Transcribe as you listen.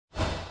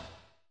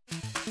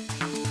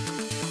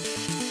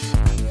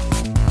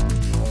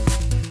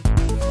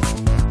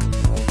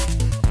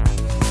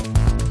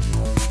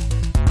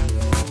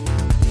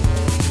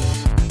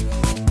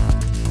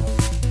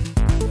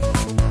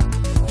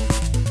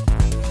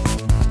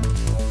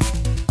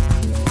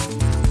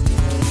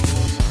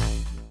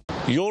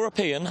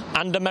European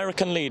and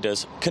American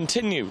leaders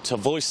continue to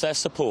voice their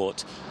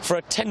support for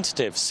a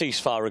tentative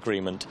ceasefire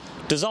agreement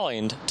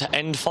designed to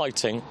end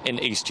fighting in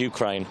East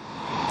Ukraine.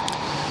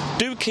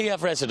 Do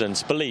Kiev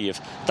residents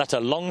believe that a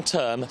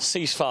long-term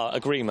ceasefire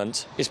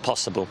agreement is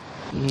possible?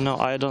 No,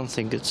 I don't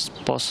think it's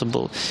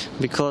possible,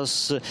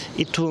 because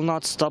it will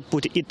not stop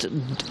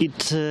Putin.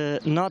 It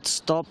not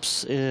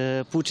stops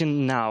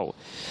Putin now.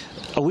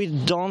 We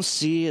don't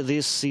see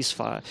this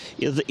ceasefire.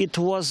 It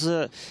was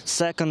a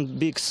second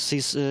big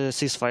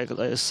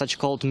ceasefire, such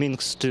called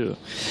Minsk II,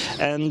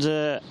 and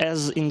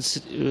as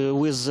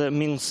with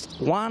Minsk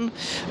I,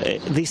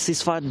 this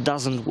ceasefire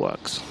doesn't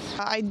work.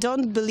 I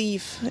don't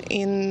believe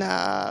in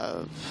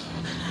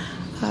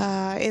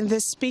the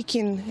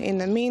speaking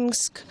in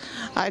Minsk.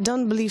 I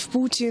don't believe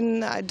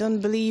Putin. I don't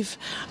believe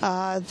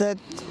that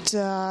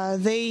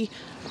they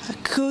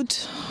could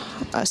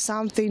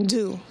something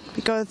do,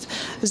 because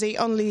they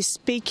only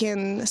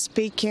speaking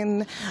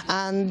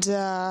and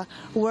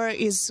where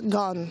is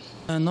gone.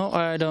 No,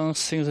 I don't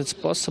think it's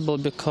possible,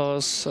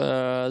 because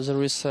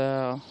there is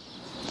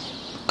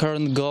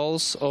current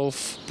goals of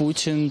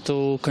Putin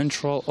to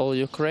control all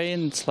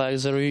Ukraine. It's like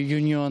the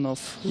reunion of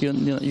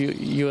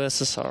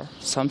USSR,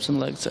 something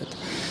like that.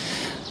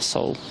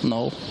 So,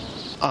 no.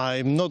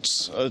 I'm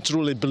not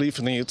truly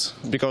believing it,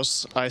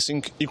 because I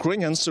think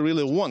Ukrainians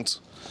really want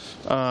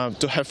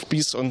to have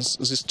peace on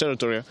this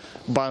territory,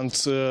 but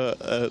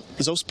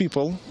those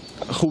people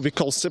who we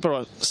call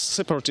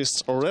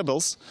separatists or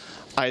rebels,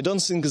 I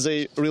don't think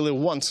they really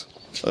want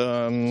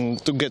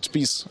to get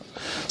peace.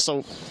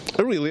 So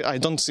really I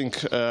don't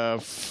think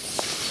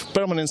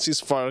permanent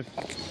ceasefire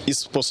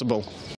is possible.